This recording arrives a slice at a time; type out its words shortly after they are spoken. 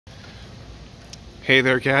Hey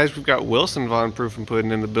there guys, we've got Wilson Von Proof and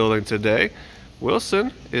Pudding in the building today.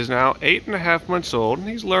 Wilson is now 8.5 months old and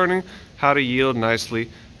he's learning how to yield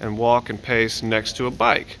nicely and walk and pace next to a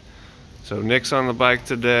bike. So Nick's on the bike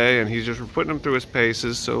today and he's just putting him through his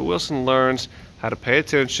paces so Wilson learns how to pay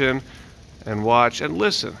attention and watch and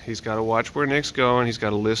listen. He's got to watch where Nick's going, he's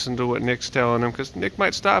got to listen to what Nick's telling him because Nick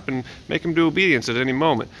might stop and make him do obedience at any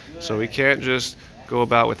moment. So he can't just go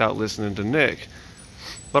about without listening to Nick.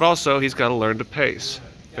 But also, he's got to learn to pace.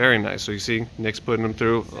 Very nice. So you see Nick's putting him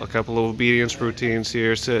through a couple of obedience routines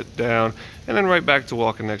here, sit down, and then right back to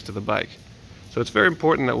walking next to the bike. So it's very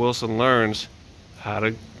important that Wilson learns how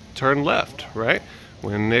to turn left, right?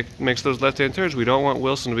 When Nick makes those left-hand turns, we don't want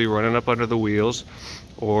Wilson to be running up under the wheels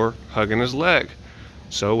or hugging his leg.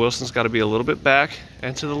 So Wilson's got to be a little bit back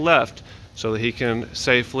and to the left so that he can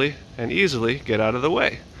safely and easily get out of the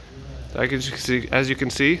way. As you can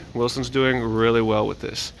see, Wilson's doing really well with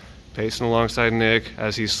this. Pacing alongside Nick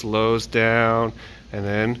as he slows down, and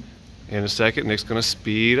then in a second Nick's going to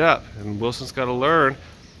speed up, and Wilson's got to learn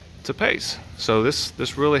to pace. So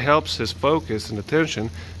this really helps his focus and attention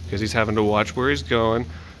because he's having to watch where he's going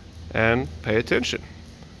and pay attention.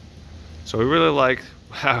 So we really like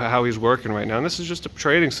how he's working right now, and this is just a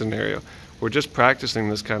training scenario. We're just practicing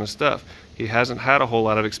this kind of stuff. He hasn't had a whole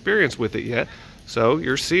lot of experience with it yet. So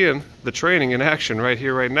you're seeing the training in action right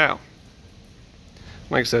here, right now.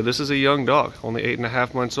 Like I said, this is a young dog, only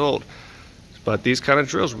 8.5 months old. But these kind of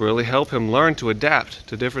drills really help him learn to adapt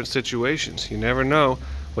to different situations. You never know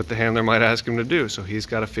what the handler might ask him to do, so he's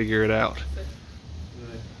got to figure it out.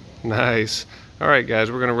 Nice. All right,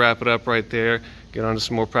 guys, we're going to wrap it up right there. Get on to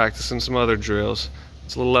some more practice and some other drills.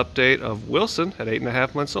 It's a little update of Wilson at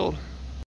 8.5 months old.